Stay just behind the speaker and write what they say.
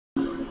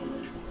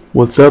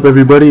What's up,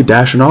 everybody?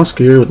 DashinOscar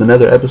here with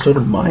another episode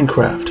of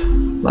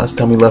Minecraft. Last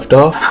time we left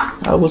off,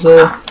 I was,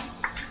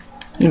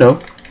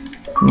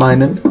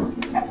 mining.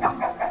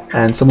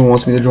 And someone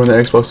wants me to join the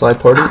Xbox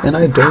Live party, and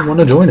I don't want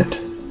to join it.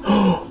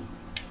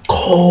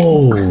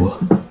 Coal!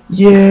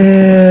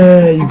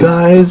 Yeah, you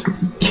guys!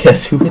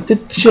 Guess who hit the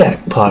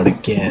jackpot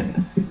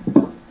again?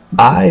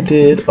 I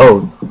did.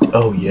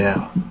 Oh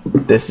yeah.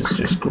 This is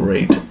just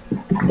great.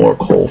 More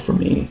coal for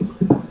me.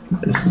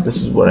 This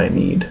is what I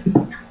need.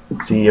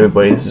 See,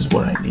 everybody, this is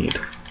what I need.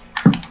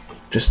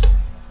 Just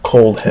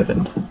cold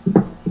heaven.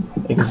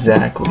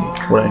 Exactly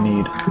what I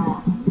need.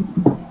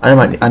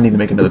 I need to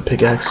make another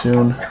pickaxe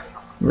soon.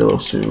 Real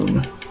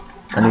soon.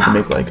 I need to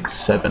make like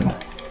 7.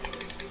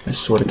 I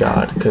swear to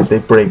God, because they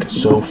break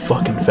so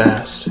fucking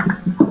fast.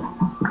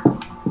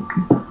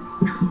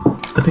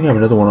 I think I have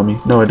another one on me.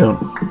 No, I don't.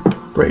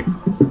 Great.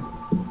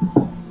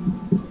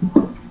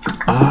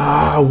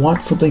 I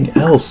want something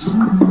else.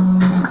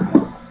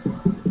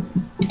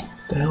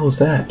 The hell is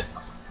that?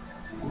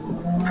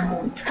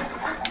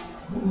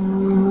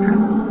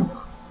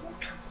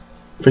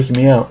 Freaking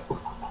me out.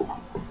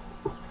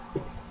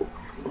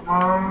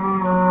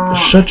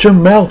 Shut your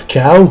mouth,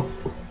 cow!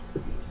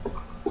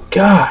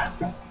 God!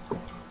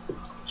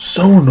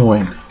 So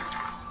annoying.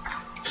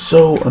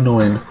 So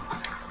annoying.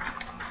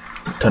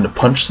 Time to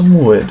punch some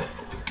wood.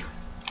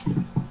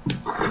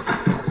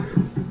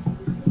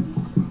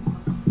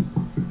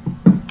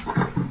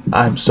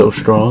 I'm so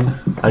strong,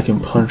 I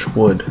can punch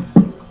wood.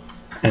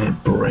 And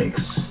it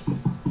breaks.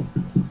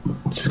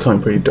 It's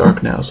becoming pretty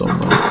dark now, so I'm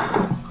like...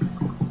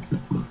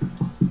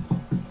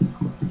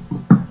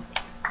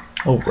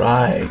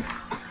 Alright.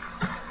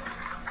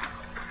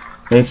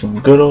 Made some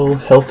good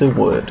old healthy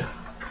wood.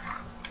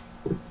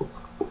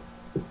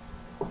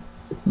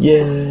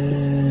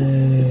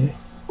 Yay!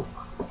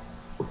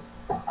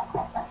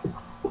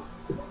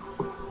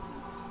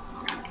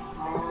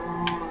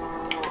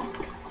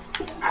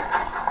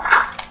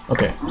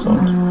 Okay, so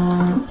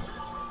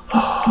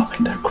I'll make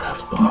that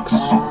craft box.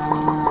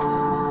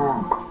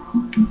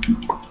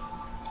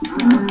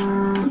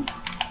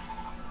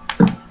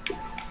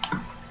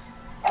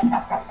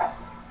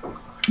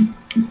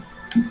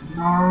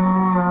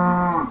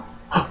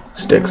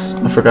 Sticks.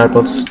 I forgot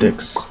about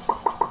sticks.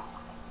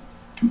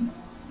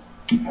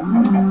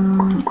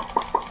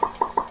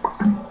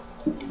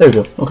 There we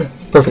go. Okay,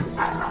 perfect.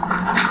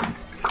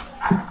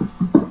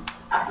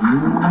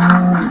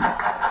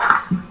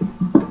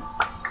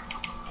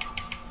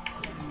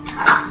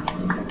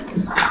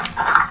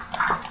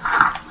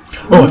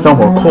 Oh, I found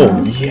more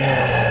coal.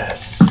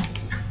 Yes!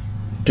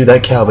 Dude,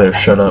 that cow better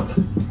shut up.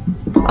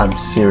 I'm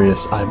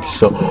serious. I'm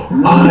so...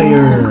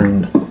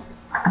 Iron!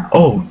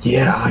 Oh,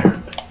 yeah, iron.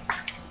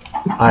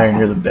 Iron,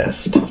 you're the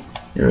best.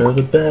 You're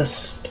the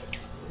best.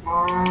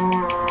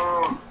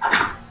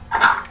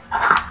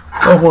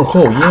 Oh, more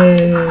coal.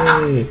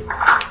 Yay!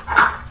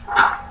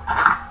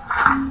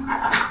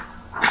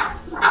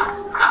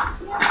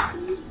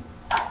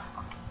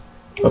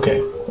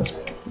 Okay, let's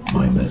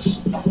mine this.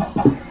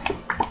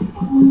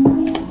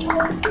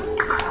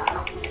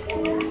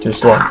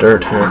 There's a lot of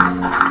dirt here.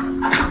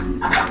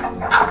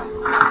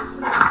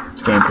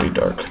 It's getting pretty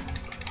dark.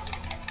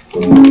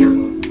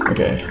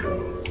 Okay.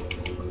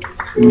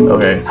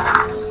 Okay.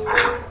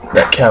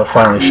 That cow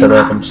finally shut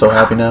up. I'm so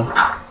happy now.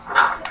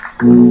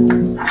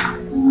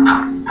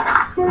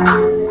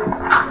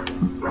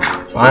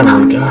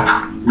 Finally,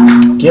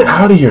 God. Get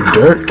out of here,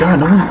 dirt. God,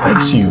 no one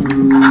likes you.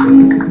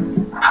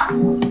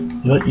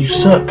 You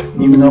suck.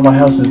 Even though my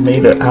house is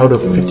made out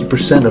of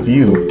 50% of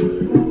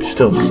you, you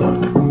still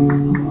suck.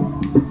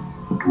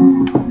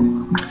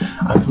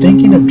 I'm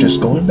thinking of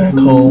just going back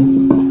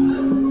home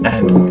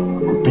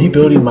and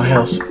rebuilding my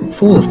house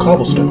full of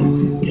cobblestone.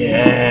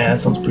 Yeah,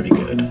 that sounds pretty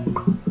good.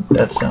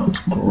 That sounds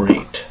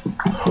great.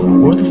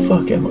 Where the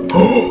fuck am I?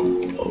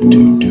 Oh,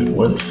 dude,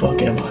 where the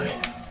fuck am I?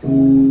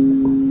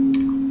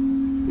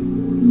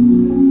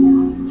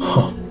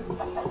 Huh.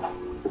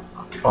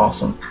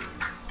 Awesome.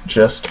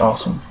 Just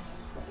awesome.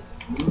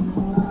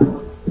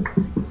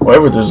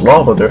 Wherever there's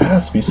lava, there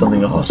has to be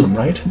something awesome,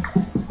 right?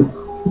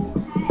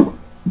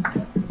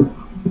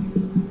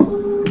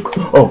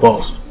 Oh,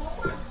 balls.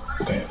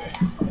 Okay.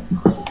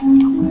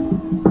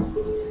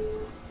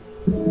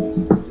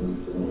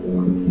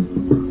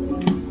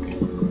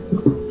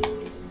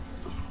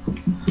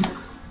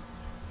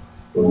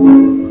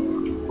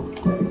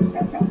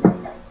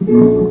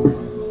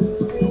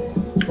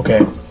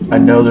 Okay, I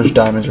know there's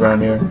diamonds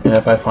around here, and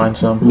if I find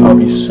some, I'll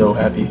be so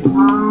happy.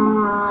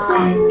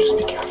 Okay, just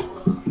be careful.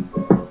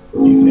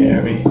 Be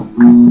very,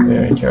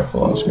 very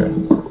careful, Oscar.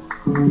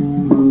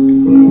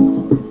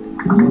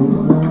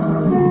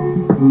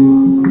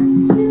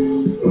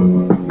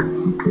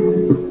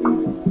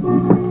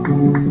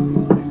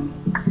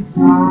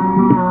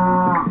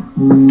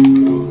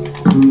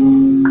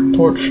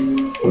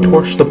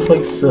 Torch the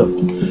place up.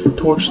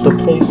 Torch the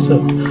place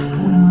up.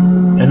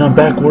 And I'm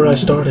back where I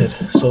started,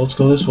 so let's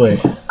go this way.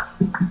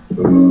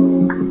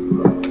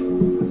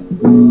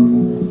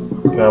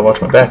 Gotta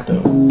watch my back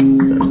though.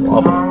 There's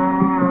lava.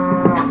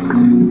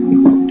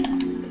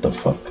 What the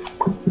fuck?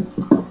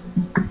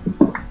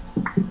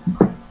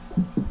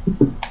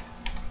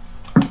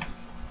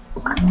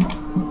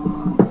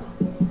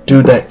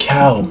 Dude, that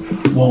cow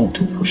won't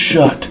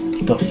shut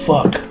the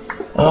fuck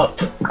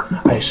up.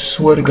 I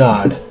swear to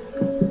God.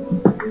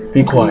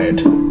 Be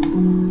quiet.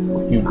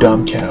 You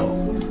dumb cow.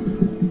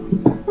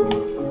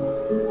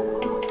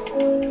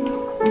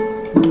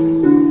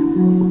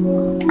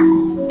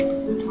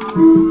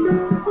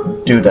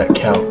 Dude, that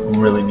cow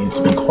really needs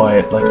to be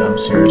quiet. Like, I'm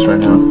serious right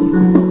now.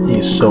 He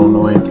is so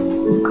annoying.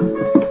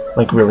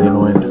 Like, really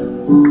annoying.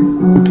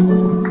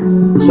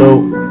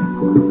 So,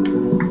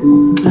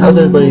 how's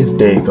everybody's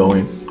day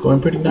going? Going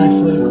pretty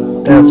nicely?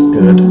 That's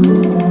good.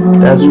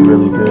 That's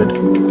really good.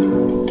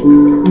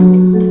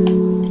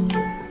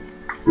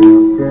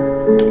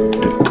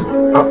 Dude, come on.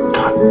 Oh,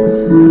 God.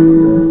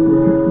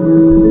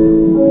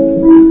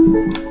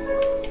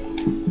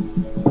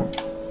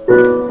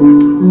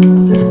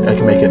 I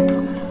can make it.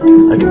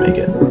 I can make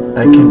it.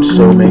 I can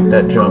so make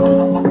that jump.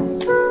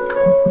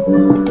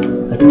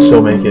 I can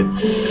so make it.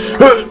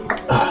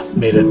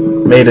 Made it.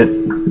 Made it.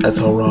 That's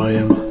how raw I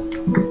am.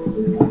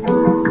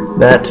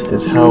 That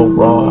is how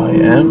raw I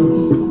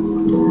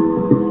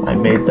am. I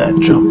made that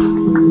jump.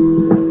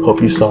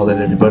 Hope you saw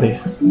that, everybody.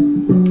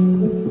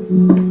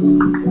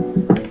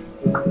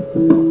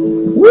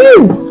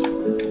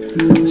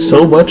 Woo!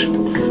 So much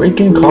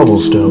freaking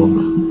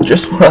cobblestone.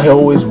 Just what I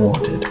always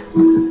wanted.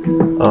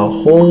 A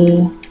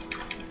whole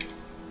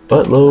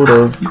buttload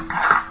of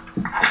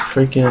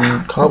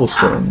freaking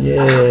cobblestone.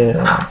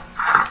 Yeah.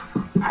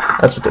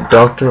 That's what the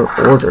doctor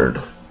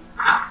ordered.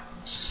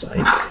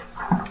 Psych.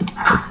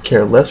 I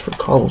care less for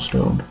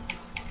cobblestone.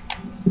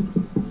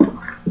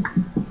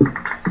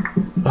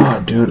 Ah,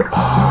 dude.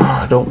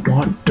 Ah, I don't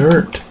want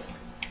dirt.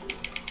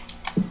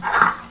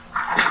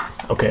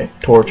 Okay,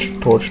 torch.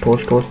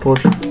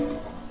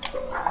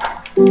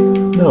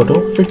 No,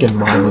 don't freaking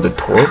mine with a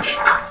torch.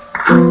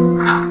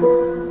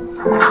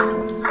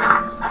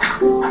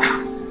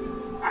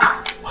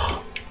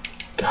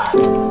 God,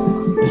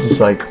 this is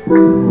like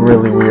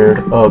really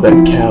weird. Oh,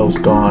 that cow's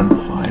gone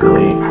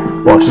finally.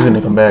 Watch, he's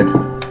gonna come back.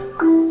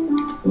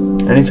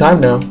 Anytime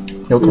now,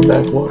 he'll come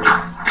back. Watch.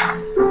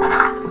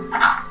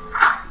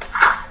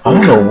 I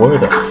don't know where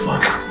the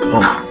fuck I'm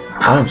going.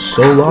 I'm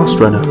so lost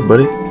right now,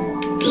 everybody.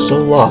 I'm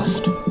so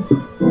lost.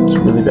 It's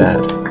really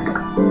bad.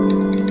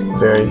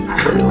 Very,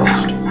 very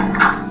lost.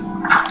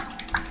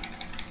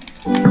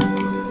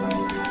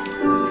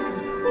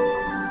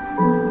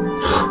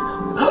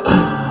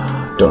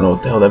 Don't know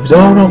what the hell that is.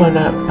 Oh no, my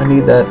map. I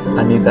need that.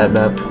 I need that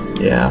map.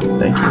 Yeah,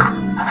 thank you.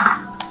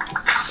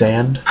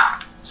 Sand?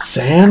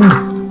 Sand?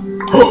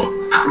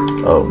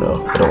 Oh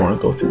no, I don't want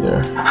to go through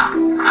there.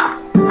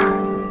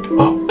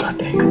 Oh, god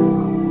dang it.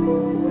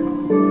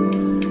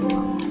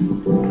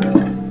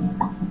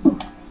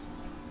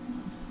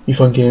 You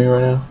fucking kidding me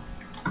right now?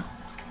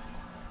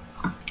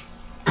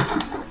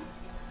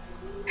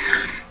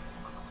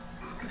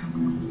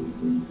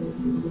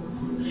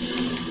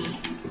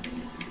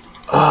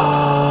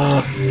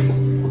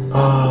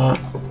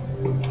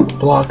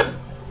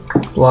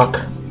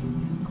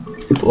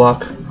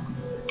 Block.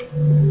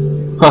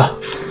 Huh.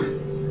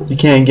 You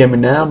can't get me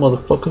now,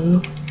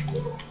 motherfucker.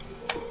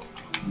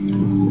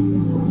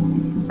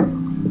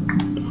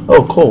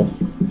 Oh, cool.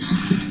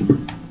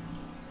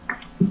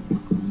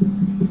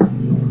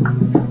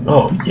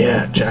 Oh,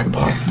 yeah,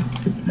 jackpot.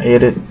 I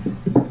hit it.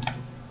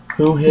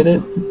 Who hit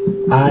it?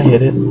 I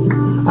hit it.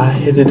 I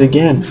hit it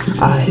again.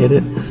 I hit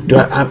it. Dude,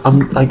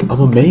 I'm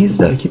amazed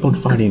that I keep on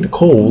finding the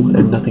coal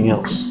and nothing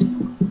else.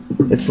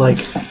 It's like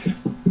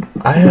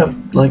I have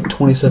like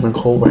 27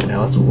 coal right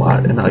now. That's a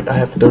lot, and like I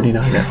have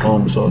 39 at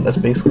home, so that's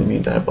basically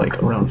means I have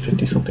like around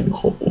 50 something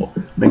coal.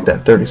 Make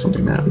that 30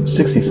 something now.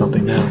 60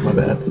 something now. My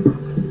bad.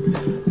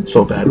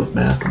 So bad with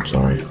math. I'm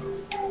sorry.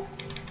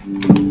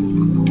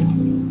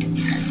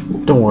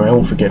 Don't worry, I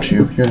won't forget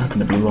you. You're not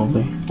gonna be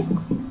lonely.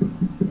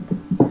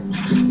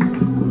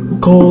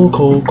 Coal. The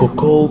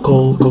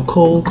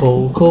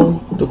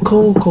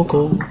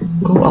coal.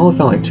 I only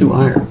found like 2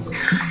 iron.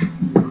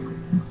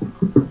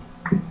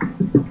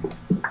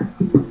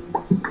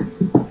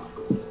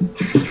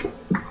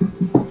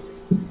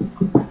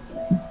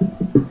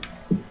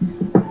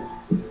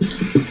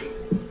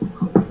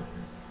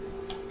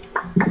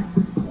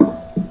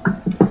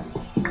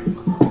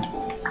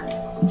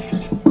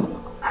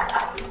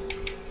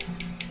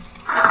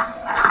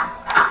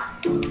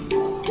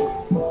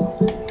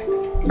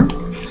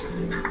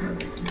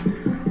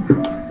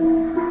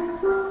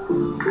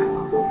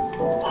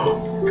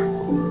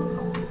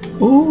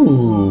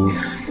 Ooh.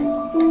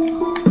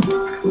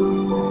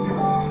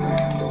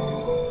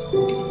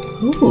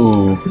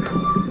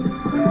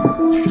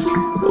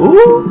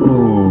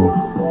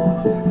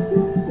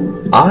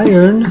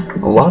 Iron,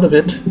 a lot of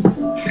it.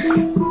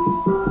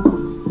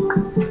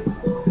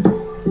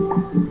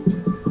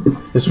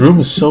 This room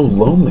is so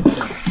lonely.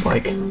 It's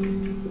like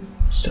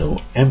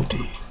so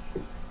empty.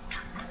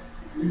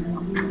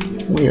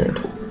 Weird.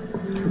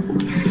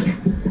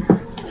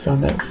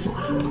 Found that.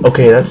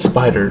 Okay, that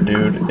spider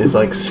dude is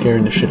like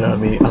scaring the shit out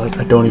of me.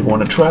 I don't even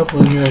want to travel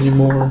in here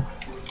anymore.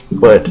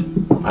 But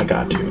I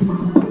got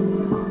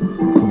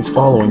to. He's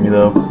following me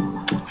though.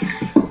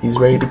 He's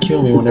ready to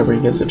kill me whenever he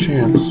gets a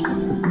chance.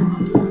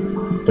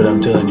 But I'm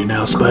telling you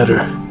now, spider.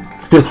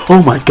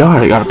 Oh my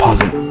god, I gotta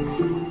pause it.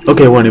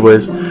 Okay, well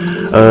anyways,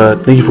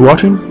 thank you for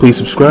watching. Please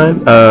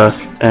subscribe.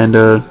 And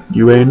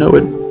you already know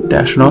it.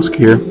 DashinOscar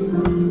here.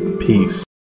 Peace.